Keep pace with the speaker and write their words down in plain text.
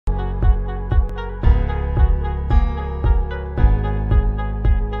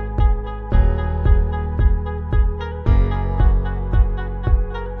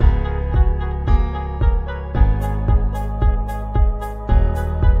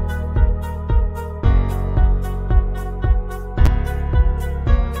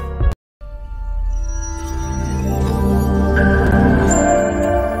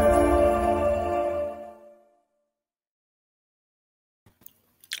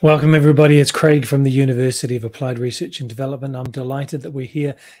Welcome, everybody. It's Craig from the University of Applied Research and Development. I'm delighted that we're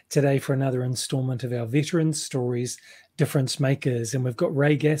here today for another installment of our Veteran Stories, Difference Makers. And we've got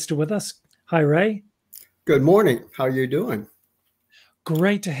Ray Gaster with us. Hi, Ray. Good morning. How are you doing?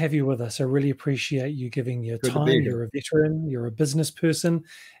 Great to have you with us. I really appreciate you giving your Good to be time. here. You're a veteran, you're a business person,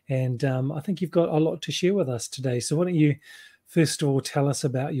 and I think you've got a lot to share with us today. So why don't you first of all tell us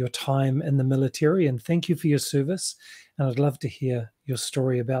about your time in the military, and thank you for your service. And I'd love to hear your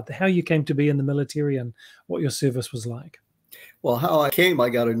story about how you came to be in the military and what your service was like. Well, how I came, I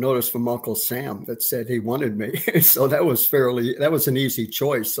got a notice from Uncle Sam that said he wanted me. So that was an easy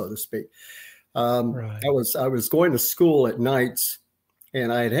choice, so to speak. Right. I was going to school at nights,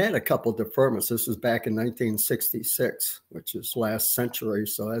 and I had a couple of deferments. This was back in 1966, which is last century.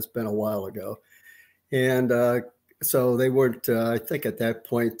 So that's been a while ago. And so they weren't, I think at that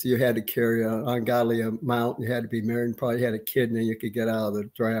point, you had to carry an ungodly amount. You had to be married, and probably had a kid, and then you could get out of the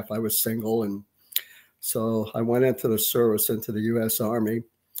draft. I was single. And so I went into the service, into the U.S. Army.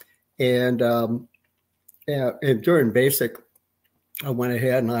 And, and during basic, I went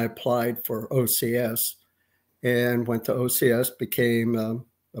ahead and I applied for OCS and went to OCS, became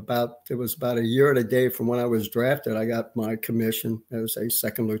it was about a year and a day from when I was drafted. I got my commission as a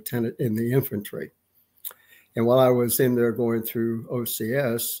second lieutenant in the infantry. And while I was in there going through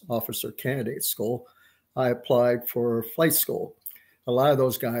OCS, Officer Candidate School, I applied for flight school. A lot of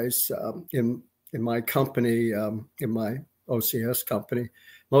those guys in my company, in my OCS company,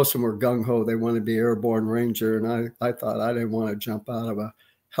 most of them were gung-ho. They wanted to be airborne ranger. And I thought I didn't want to jump out of a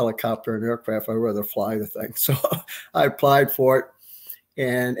helicopter and aircraft. I'd rather fly the thing. So I applied for it.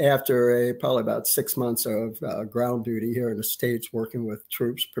 And after probably about 6 months of ground duty here in the States, working with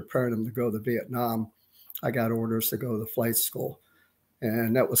troops, preparing them to go to Vietnam, I got orders to go to flight school.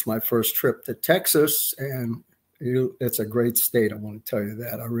 And that was my first trip to Texas. And it's a great state, I want to tell you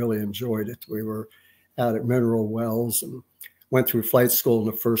that. I really enjoyed it. We were out at Mineral Wells and went through flight school in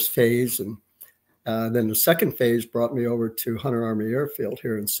the first phase. And then the second phase brought me over to Hunter Army Airfield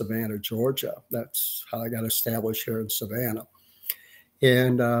here in Savannah, Georgia. That's how I got established here in Savannah.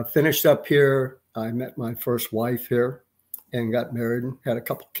 And finished up here. I met my first wife here and got married and had a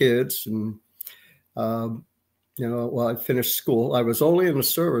couple kids. And well, I finished school. I was only in the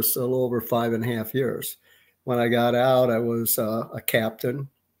service a little over 5.5 years. When I got out, I was a captain,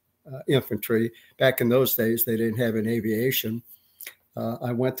 infantry. Back in those days, they didn't have an aviation.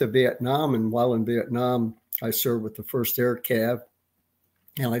 I went to Vietnam, and while in Vietnam, I served with the 1st Air Cav,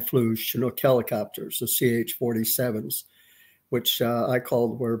 and I flew Chinook helicopters, the CH-47s, which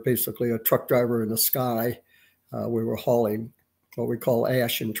were basically a truck driver in the sky. We were hauling what we call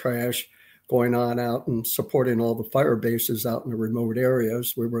ash and trash, going on out and supporting all the fire bases out in the remote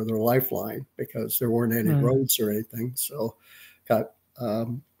areas. We were their lifeline because there weren't any roads or anything. So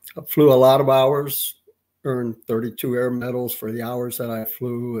flew a lot of hours, earned 32 air medals for the hours that I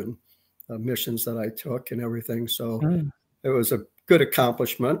flew and missions that I took and everything. So it was a good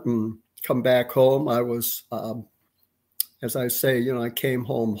accomplishment. And come back home, I was, as I say, I came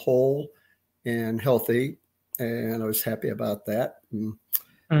home whole and healthy, and I was happy about that. And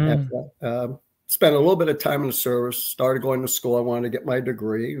spent a little bit of time in the service, started going to school. I wanted to get my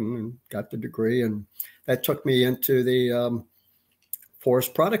degree and got the degree. And that took me into the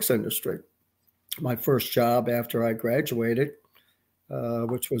forest products industry. My first job after I graduated,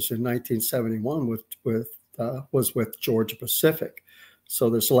 which was in 1971, was with Georgia Pacific. So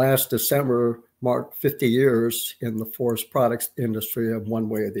this last December marked 50 years in the forest products industry of one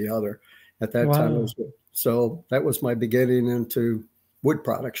way or the other. At that time, so that was my beginning into wood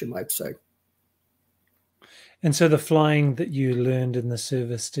products, you might say. And so the flying that you learned in the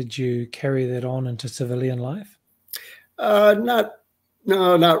service, did you carry that on into civilian life? Not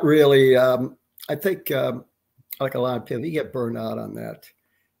really. I think, like a lot of people, you get burned out on that.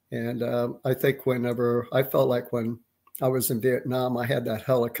 And I think I felt like when I was in Vietnam, I had that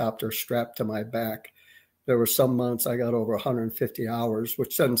helicopter strapped to my back. There were some months I got over 150 hours,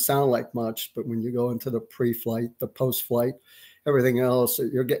 which doesn't sound like much, but when you go into the pre-flight, the post-flight, everything else,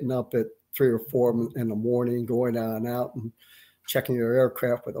 you're getting up at 3 or 4 in the morning, going on and out and checking your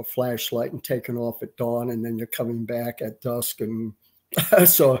aircraft with a flashlight and taking off at dawn, and then you're coming back at dusk. And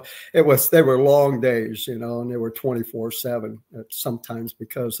so they were long days, and they were 24/7. Sometimes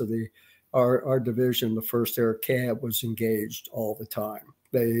because of our division, the 1st Air Cav was engaged all the time.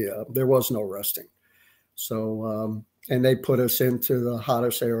 There was no resting. So and they put us into the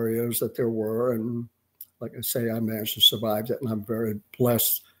hottest areas that there were, and like I say, I managed to survive it, and I'm very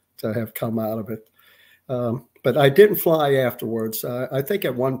blessed to have come out of it. But I didn't fly afterwards. I think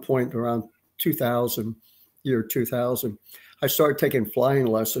at one point around 2000, year 2000, I started taking flying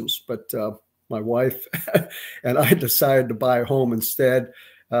lessons, but my wife and I decided to buy a home instead.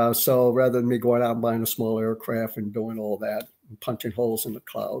 So rather than me going out and buying a small aircraft and doing all that, and punching holes in the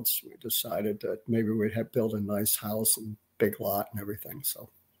clouds, we decided that maybe we'd have build a nice house and big lot and everything. So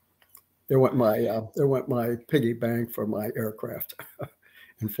there went my piggy bank for my aircraft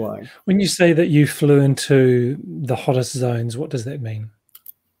and flying. When you say that you flew into the hottest zones, what does that mean?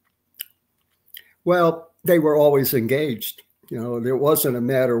 Well, they were always engaged. You know, there wasn't a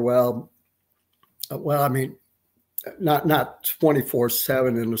matter, I mean, not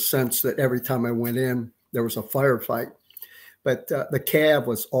 24/7 in the sense that every time I went in, there was a firefight. But the CAV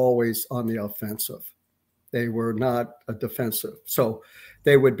was always on the offensive. They were not a defensive. So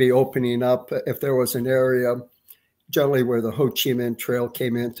they would be opening up if there was an area, generally where the Ho Chi Minh Trail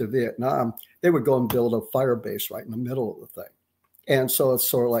came into Vietnam, they would go and build a fire base right in the middle of the thing. And so it's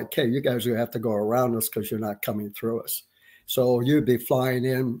sort of like, hey, you guys are going to have to go around us because you're not coming through us. So you'd be flying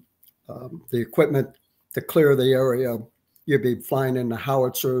in the equipment to clear the area. You'd be flying in the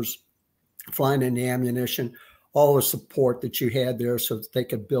howitzers, flying in the ammunition, all the support that you had there so that they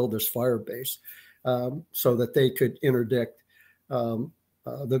could build this fire base, so that they could interdict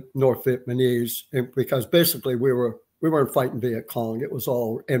the North Vietnamese. And because basically we weren't fighting Viet Cong. It was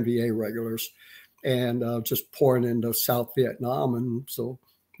all NVA regulars and just pouring into South Vietnam. And so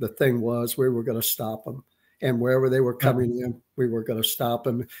the thing was we were going to stop them. And wherever they were coming in, we were going to stop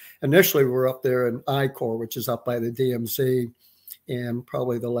them. Initially, we were up there in I Corps, which is up by the DMZ. And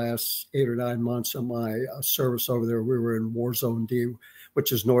probably the last 8 or 9 months of my service over there, we were in War Zone D,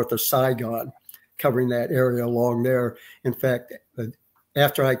 which is north of Saigon, covering that area along there. In fact,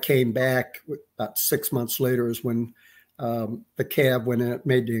 after I came back, about 6 months later is when the CAV went in,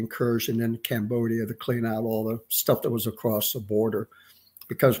 made the incursion in Cambodia to clean out all the stuff that was across the border,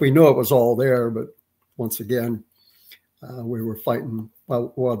 because we knew it was all there. But once again, we were fighting.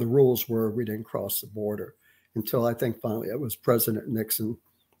 Well, the rules were we didn't cross the border until I think finally it was President Nixon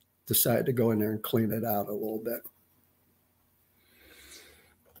decided to go in there and clean it out a little bit.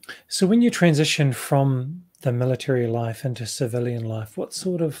 So when you transitioned from the military life into civilian life, what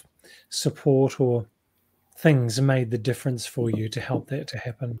sort of support or things made the difference for you to help that to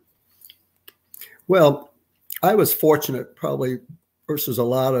happen? Well, I was fortunate probably versus a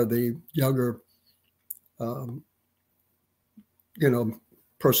lot of the younger,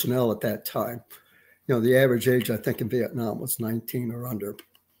 personnel at that time. You know, the average age, I think, in Vietnam was 19 or under.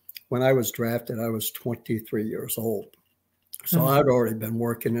 When I was drafted, I was 23 years old. So I'd already been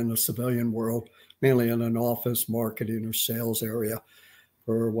working in the civilian world, mainly in an office, marketing, or sales area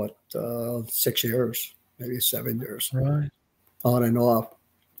for 6 years, maybe 7 years, right, on and off,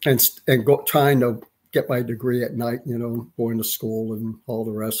 and trying to get my degree at night, going to school and all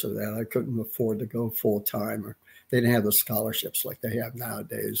the rest of that. I couldn't afford to go full time, or they didn't have the scholarships like they have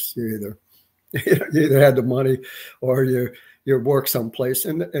nowadays. You either had the money or you work someplace.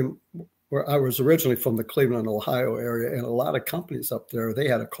 And where I was originally from the Cleveland, Ohio area, and a lot of companies up there, they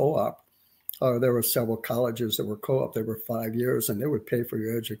had a co-op. There were several colleges that were co-op. They were 5 years, and they would pay for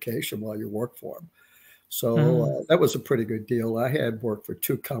your education while you worked for them. So that was a pretty good deal. I had worked for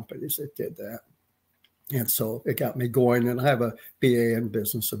 2 companies that did that. And so it got me going. And I have a BA in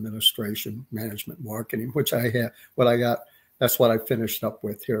business administration, management, marketing, which I had. That's what I finished up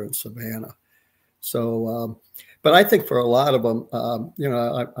with here in Savannah. So, but I think for a lot of them,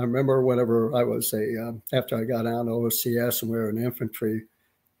 I remember whenever I was after I got out of OCS and we were an infantry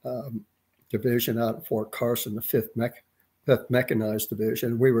division out at Fort Carson, the 5th Mechanized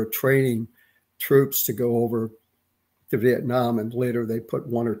Division, we were training troops to go over to Vietnam, and later they put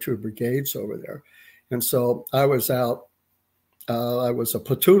 1 or 2 brigades over there. And so I was out, I was a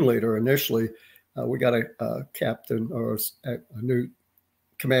platoon leader initially. We got a captain or a new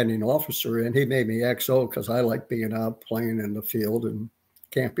commanding officer, and he made me XO because I like being out playing in the field and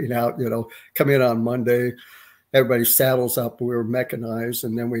camping out, come in on Monday, everybody saddles up, we were mechanized,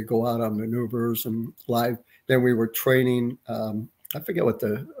 and then we go out on maneuvers and live. Then we were training, I forget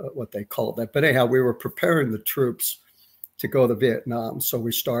what they called that, but anyhow, we were preparing the troops to go to Vietnam. So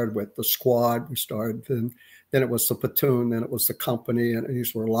we started with the squad, then it was the platoon, then it was the company, and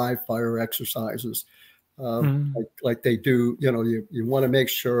these were live fire exercises. Like they do, you want to make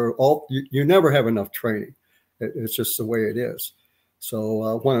sure you never have enough training. It's just the way it is.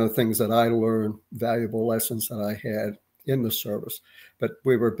 So one of the things that I learned, valuable lessons that I had in the service, but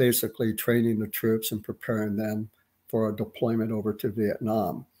we were basically training the troops and preparing them for a deployment over to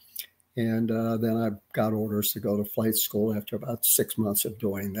Vietnam. And then I got orders to go to flight school after about 6 months of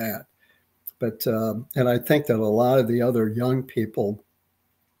doing that. But, and I think that a lot of the other young people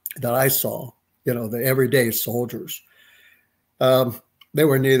that I saw, the everyday soldiers, They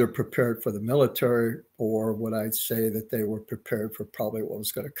were neither prepared for the military or would I say that they were prepared for probably what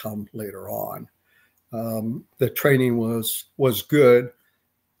was going to come later on. The training was good,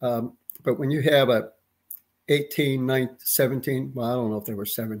 but when you have a 18, 19, 17, well, I don't know if they were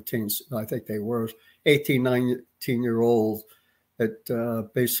 17, I think they were 18, 19-year-olds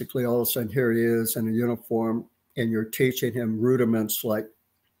that basically all of a sudden here he is in a uniform and you're teaching him rudiments like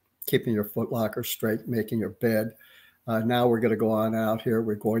keeping your footlocker straight, making your bed. Now we're going to go on out here.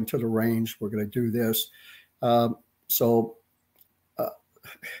 We're going to the range. We're going to do this.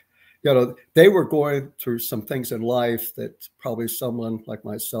 They were going through some things in life that probably someone like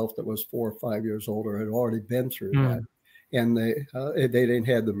myself that was 4 or 5 years older had already been through that. And they didn't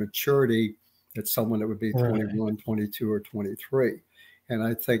have the maturity that someone that would be 21, 22, or 23. And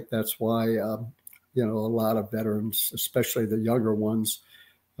I think that's why, a lot of veterans, especially the younger ones,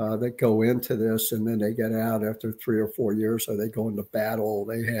 that go into this and then they get out after 3 or 4 years, or they go into battle,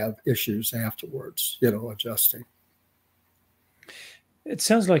 they have issues afterwards, adjusting. It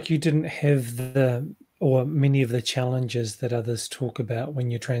sounds like you didn't have many of the challenges that others talk about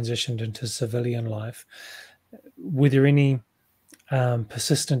when you transitioned into civilian life. Were there any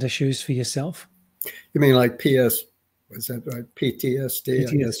persistent issues for yourself? You mean like was that right? PTSD? PTSD.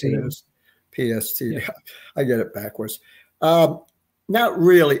 I guess it is. PST. Yeah. I get it backwards. Not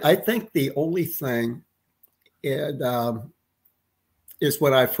really. I think the only thing is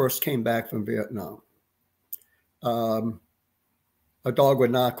when I first came back from Vietnam. A dog would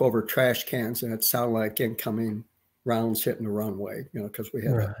knock over trash cans and it sounded like incoming rounds hitting the runway, because we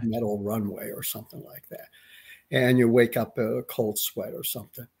had a metal runway or something like that. And you wake up a cold sweat or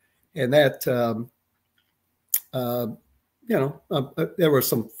something. And that, there were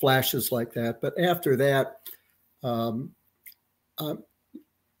some flashes like that. But after that,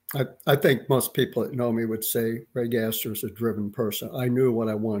 I think most people that know me would say Ray Gaster is a driven person. I knew what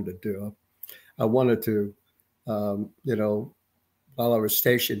I wanted to do. I wanted to, while I was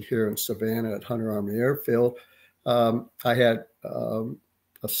stationed here in Savannah at Hunter Army Airfield, I had a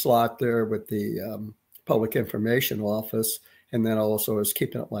slot there with the Public Information Office, and then also was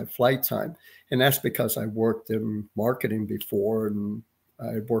keeping up my flight time. And that's because I worked in marketing before, and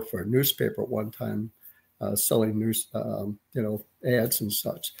I worked for a newspaper at one time, selling news, ads and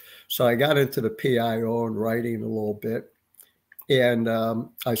such. So I got into the PIO and writing a little bit, and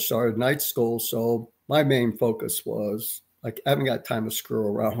I started night school. So my main focus was, I haven't got time to screw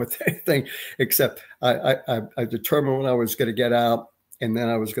around with anything, except I determined when I was going to get out, and then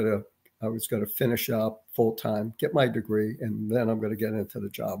I was going to finish up full time, get my degree, and then I'm going to get into the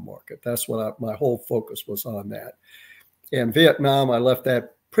job market. That's what my whole focus was on that. In Vietnam, I left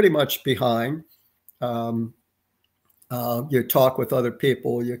that pretty much behind. You talk with other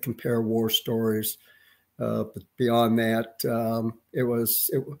people, you compare war stories, but beyond that,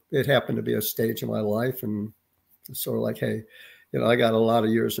 it happened to be a stage in my life, and sort of like, hey, I got a lot of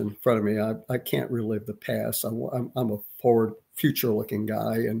years in front of me. I can't relive the past. I'm a forward, future-looking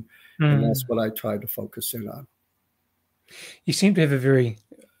guy, and that's what I tried to focus in on. You seem to have a very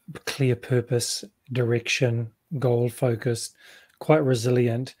clear purpose, direction, goal-focused, quite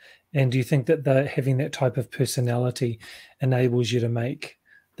resilient. And do you think that having that type of personality enables you to make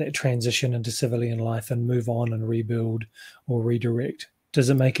that transition into civilian life and move on and rebuild or redirect? Does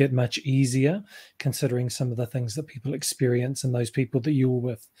it make it much easier, considering some of the things that people experience and those people that you were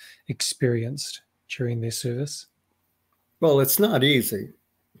with experienced during their service? Well, it's not easy,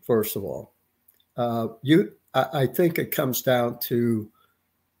 first of all. I think it comes down to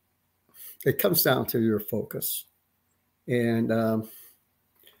your focus. And,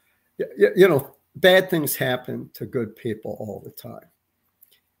 bad things happen to good people all the time.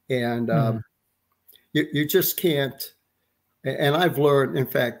 And you just can't. And I've learned, in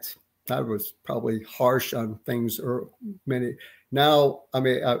fact, I was probably harsh on things many. Now,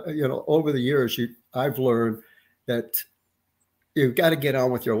 over the years, I've learned that you've got to get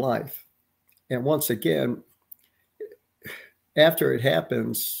on with your life. And once again, after it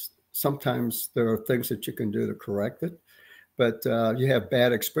happens, sometimes there are things that you can do to correct it, but you have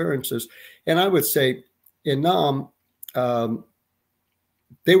bad experiences. And I would say in Nam,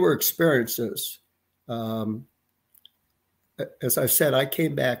 they were experiences. As I said, I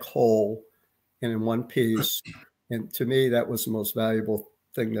came back whole and in one piece. And to me, that was the most valuable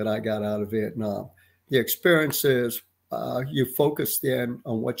thing that I got out of Vietnam. The experiences, you focused in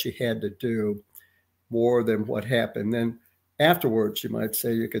on what you had to do more than what happened. Then afterwards, you might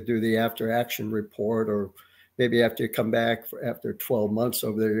say you could do the after action report, or maybe after you come back after 12 months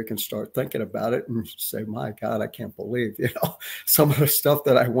over there, you can start thinking about it and say, my God, I can't believe, some of the stuff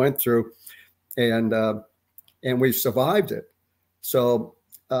that I went through, and we survived it. So,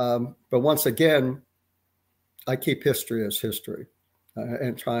 but once again, I keep history as history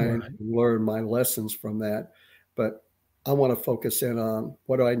and try and learn my lessons from that. But I want to focus in on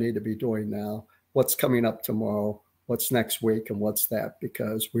what do I need to be doing now? What's coming up tomorrow? What's next week? And what's that?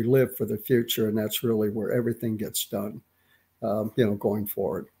 Because we live for the future, and that's really where everything gets done, going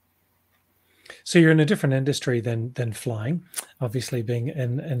forward. So you're in a different industry than flying, obviously being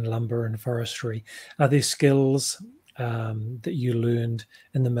in lumber and forestry. Are there skills that you learned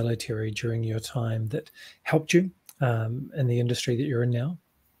in the military during your time that helped you in the industry that you're in now?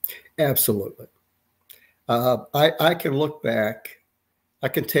 Absolutely. I can look back. I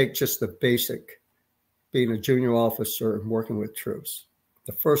can take just the basic, being a junior officer and working with troops.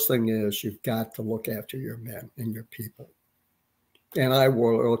 The first thing is you've got to look after your men and your people. And I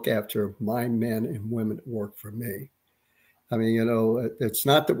will look after my men and women that work for me. I mean, it's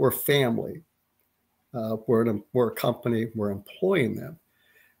not that we're family. We're a company, we're employing them.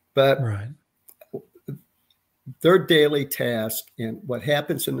 But their daily task and what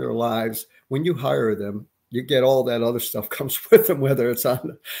happens in their lives, when you hire them, you get all that other stuff comes with them, whether it's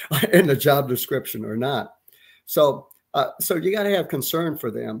in the job description or not. So you got to have concern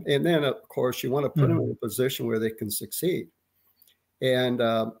for them. And then, of course, you want to put them in a position where they can succeed. And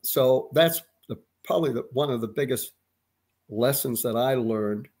so that's probably one of the biggest lessons that I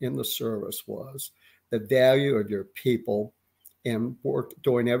learned in the service was the value of your people and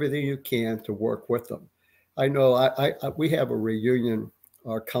doing everything you can to work with them. I know we have a reunion,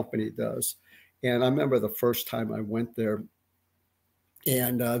 our company does. And I remember the first time I went there,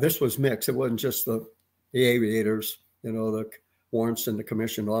 and this was mixed. It wasn't just the aviators, the warrants and the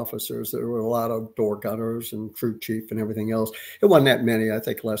commissioned officers. There were a lot of door gunners and crew chief and everything else. It wasn't that many, I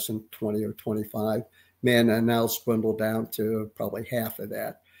think less than 20 or 25 men, and now it's dwindled down to probably half of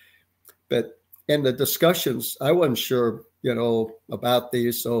that. But in the discussions, I wasn't sure, about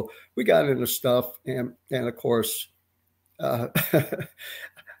these. So we got into stuff. And of course,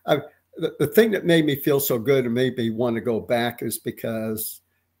 the thing that made me feel so good and made me want to go back is because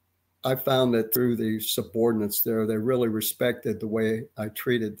I found that through the subordinates there, they really respected the way I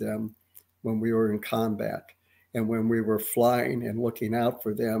treated them when we were in combat and when we were flying and looking out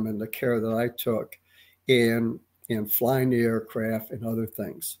for them and the care that I took in flying the aircraft and other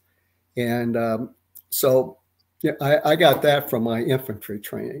things. And so I got that from my infantry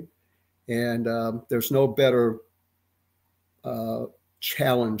training. And there's no better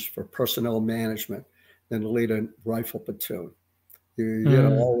challenge for personnel management than to lead a rifle platoon.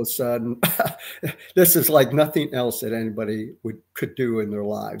 All of a sudden, this is like nothing else that anybody could do in their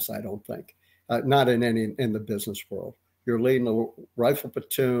lives, I don't think. Not in the business world. You're leading a rifle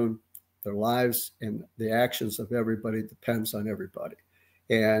platoon, their lives and the actions of everybody depends on everybody.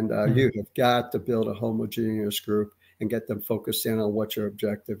 And you have got to build a homogeneous group and get them focused in on what your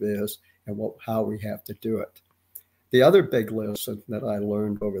objective is and how we have to do it. The other big lesson that I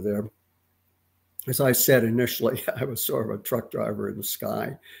learned over there, as I said initially, I was sort of a truck driver in the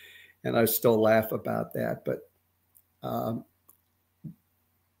sky, and I still laugh about that. But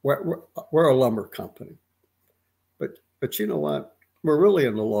we're a lumber company, but you know what? We're really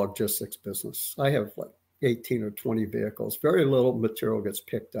in the logistics business. I have like 18 or 20 vehicles. Very little material gets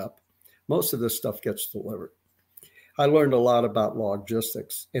picked up. Most of this stuff gets delivered. I learned a lot about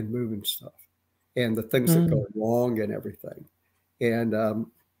logistics and moving stuff and the things that go wrong and everything. And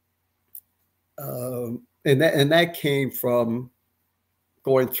that came from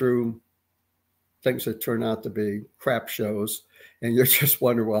going through things that turn out to be crap shows, and you're just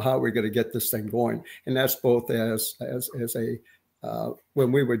wondering, well, how are we going to get this thing going? And that's both as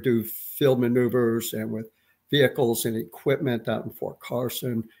when we would do field maneuvers and with vehicles and equipment out in Fort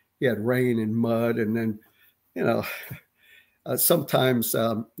Carson, you had rain and mud, and then sometimes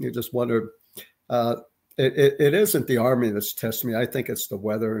you just wonder. It isn't the Army that's testing me. I think it's the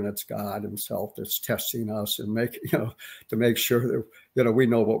weather and it's God Himself that's testing us and to make sure that we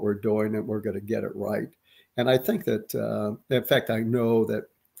know what we're doing and we're going to get it right. And I think that, in fact, I know that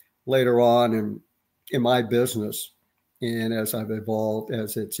later on in my business, and as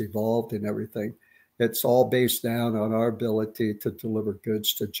it's evolved and everything, it's all based down on our ability to deliver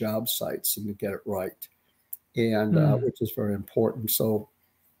goods to job sites and to get it right, and which is very important. So.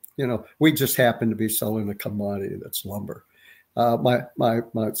 We just happen to be selling a commodity that's lumber.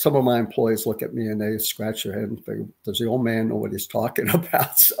 Some of my employees look at me and they scratch their head and think, does the old man know what he's talking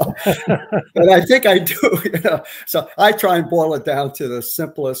about? So, but I think I do. So I try and boil it down to the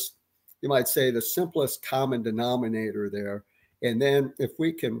simplest, you might say, the simplest common denominator there. And then if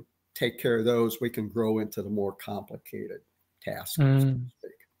we can take care of those, we can grow into the more complicated tasks.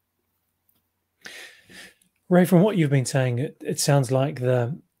 Ray, from what you've been saying, it sounds like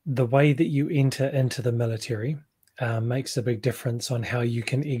the way that you enter into the military makes a big difference on how you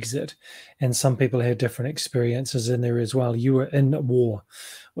can exit. And some people have different experiences in there as well. You were in war,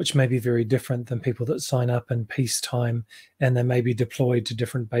 which may be very different than people that sign up in peacetime and they may be deployed to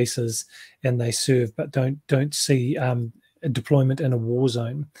different bases and they serve, but don't see a deployment in a war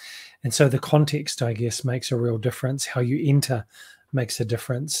zone. And so the context, I guess, makes a real difference. How you enter makes a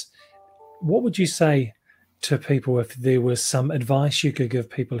difference. What would you say to people if there was some advice you could give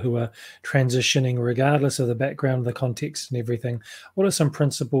people who are transitioning, regardless of the background, the context, and everything? What are some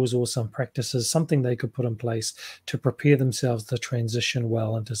principles or some practices, something they could put in place to prepare themselves to transition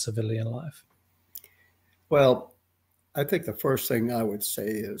well into civilian life? Well, I think the first thing I would say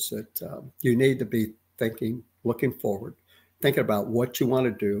is that you need to be thinking, looking forward, thinking about what you want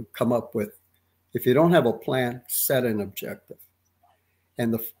to do, come up with. If you don't have a plan, set an objective.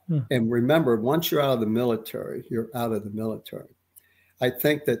 And remember, once you're out of the military, you're out of the military. I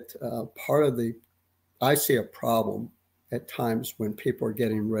think that I see a problem at times when people are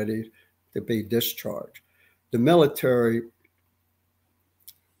getting ready to be discharged. The military,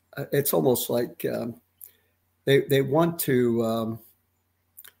 it's almost like they want to,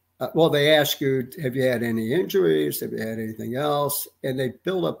 well, they ask you, have you had any injuries? Have you had anything else? And they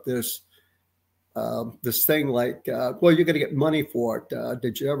build up this thing like, well, you're going to get money for it.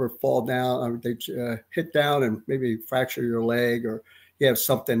 Did you ever fall down? Or did you hit down and maybe fracture your leg, or you have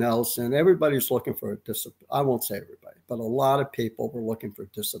something else? And everybody's looking for a disability. I won't say everybody, but a lot of people were looking for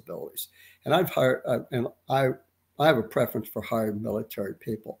disabilities. And I've hired, and I have a preference for hiring military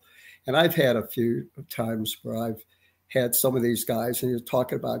people. And I've had a few times where I've had some of these guys, and you're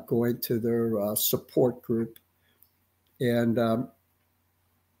talking about going to their support group. And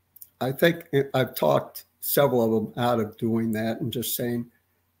I think I've talked several of them out of doing that and just saying,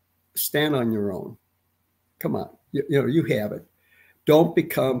 stand on your own. Come on, you have it. Don't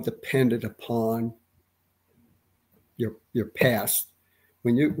become dependent upon your past.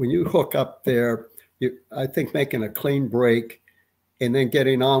 When you hook up there, I think making a clean break and then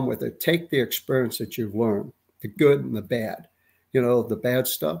getting on with it. Take the experience that you've learned, the good and the bad. The bad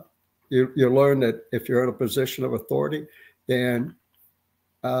stuff. You learn that if you're in a position of authority, then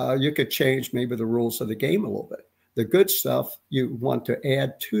you could change maybe the rules of the game a little bit. The good stuff, you want to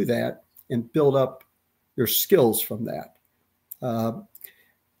add to that and build up your skills from that.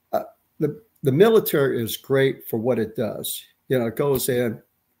 The military is great for what it does. It goes in,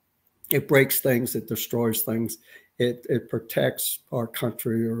 it breaks things, it destroys things, it protects our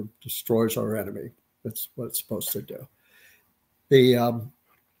country or destroys our enemy. That's what it's supposed to do.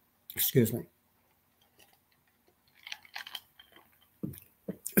 Excuse me.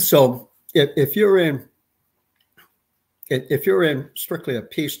 So if you're in strictly a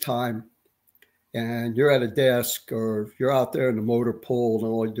peacetime and you're at a desk or you're out there in the motor pool and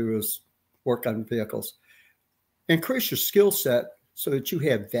all you do is work on vehicles, increase your skill set so that you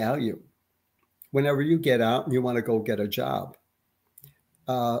have value whenever you get out and you want to go get a job.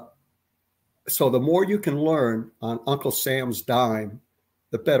 So the more you can learn on Uncle Sam's dime,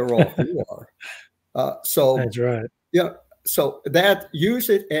 the better off you are. So that's right. Yeah. So that use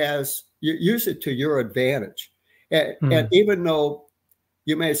it to your advantage. And even though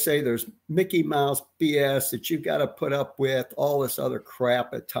you may say there's Mickey Mouse BS that you've got to put up with, all this other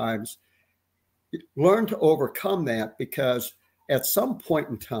crap at times, learn to overcome that, because at some point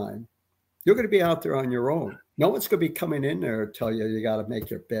in time, you're going to be out there on your own. No one's going to be coming in there and tell you got to make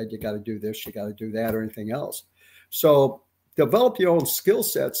your bed, you got to do this, you got to do that, or anything else. So develop your own skill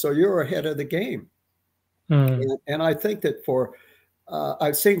set so you're ahead of the game. And I think that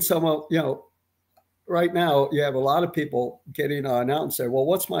I've seen some of, right now you have a lot of people getting on out and say, well,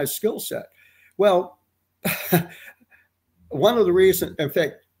 what's my skill set? Well, one of the reasons, in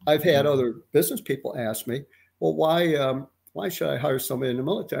fact, I've had other business people ask me, well, why should I hire somebody in the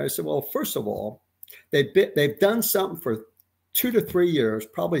military? I said, well, first of all, they've done something for 2 to 3 years,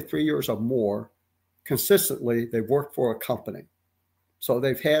 probably 3 years or more, consistently. They've worked for a company. So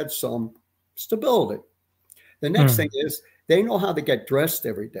they've had some stability. The next thing is they know how to get dressed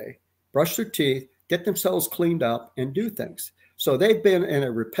every day, brush their teeth, get themselves cleaned up, and do things. So they've been in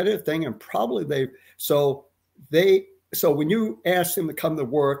a repetitive thing, and probably so when you ask them to come to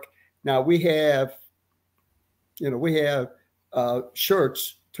work, now we have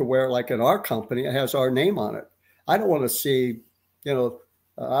shirts to wear, like in our company, it has our name on it. I don't want to see, I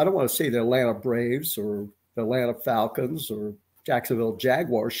don't want to see the Atlanta Braves or the Atlanta Falcons or Jacksonville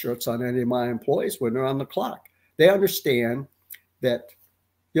Jaguars shirts on any of my employees when they're on the clock. They understand that,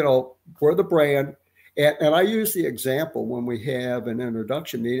 we're the brand. And I use the example when we have an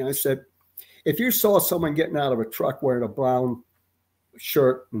introduction meeting. I said, if you saw someone getting out of a truck wearing a brown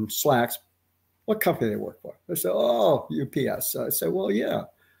shirt and slacks, what company they work for? They say, oh, UPS. So I say, well, yeah.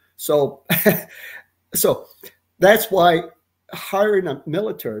 So, so that's why hiring a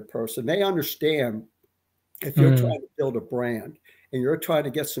military person, they understand if you're trying to build a brand and you're trying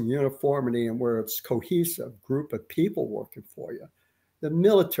to get some uniformity and where it's cohesive group of people working for you, the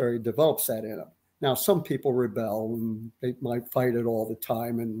military develops that in them. Now, some people rebel and they might fight it all the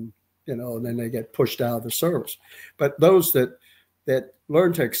time, and and then they get pushed out of the service. But those that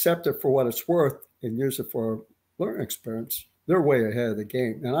learn to accept it for what it's worth and use it for learning experience, they're way ahead of the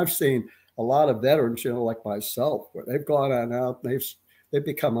game. And I've seen a lot of veterans, like myself, where they've gone on out, they've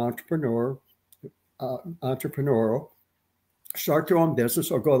become entrepreneurial, start their own business,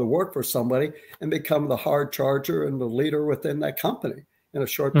 or go to work for somebody and become the hard charger and the leader within that company in a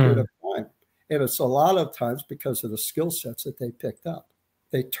short period of time. And it's a lot of times because of the skill sets that they picked up.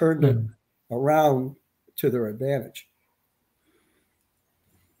 They turned it around to their advantage.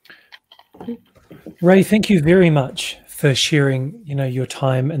 Ray, thank you very much for sharing, your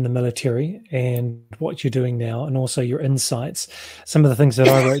time in the military and what you're doing now, and also your insights. Some of the things that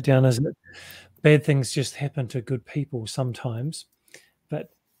I wrote down is that bad things just happen to good people sometimes, but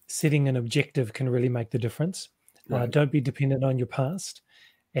setting an objective can really make the difference. Right. Don't be dependent on your past,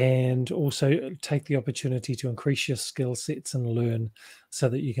 and also take the opportunity to increase your skill sets and learn so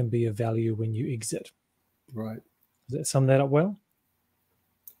that you can be of value when you exit. Right. Does that sum that up well?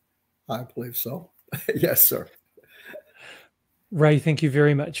 I believe so. Yes, sir. Ray, thank you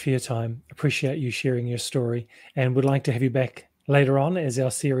very much for your time. Appreciate you sharing your story, and would like to have you back later on as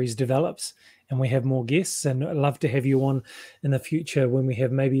our series develops and we have more guests, and I'd love to have you on in the future when we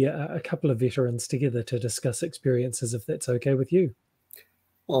have maybe a couple of veterans together to discuss experiences, if that's okay with you.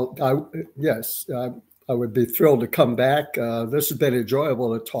 Well, yes, I would be thrilled to come back. This has been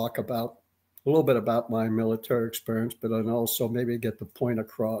enjoyable to talk about a little bit about my military experience, but then also maybe get the point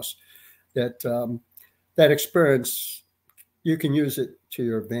across that that experience, you can use it to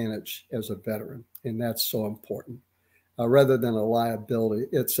your advantage as a veteran, and that's so important. Rather than a liability,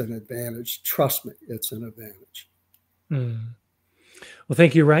 it's an advantage. Trust me, it's an advantage. Well,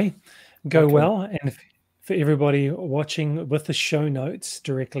 thank you, Ray. Go well. And for everybody watching, with the show notes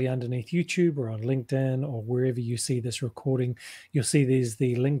directly underneath YouTube or on LinkedIn or wherever you see this recording, you'll see there's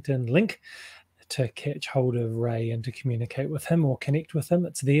the LinkedIn link to catch hold of Ray and to communicate with him or connect with him.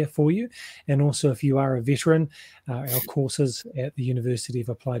 It's there for you. And also, if you are a veteran, our courses at the University of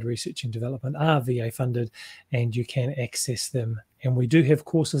Applied Research and Development are VA funded, and you can access them. And we do have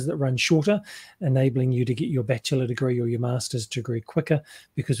courses that run shorter, enabling you to get your bachelor degree or your master's degree quicker,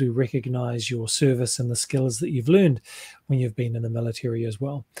 because we recognize your service and the skills that you've learned when you've been in the military as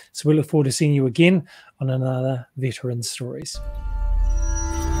well. So we look forward to seeing you again on another Veteran Stories.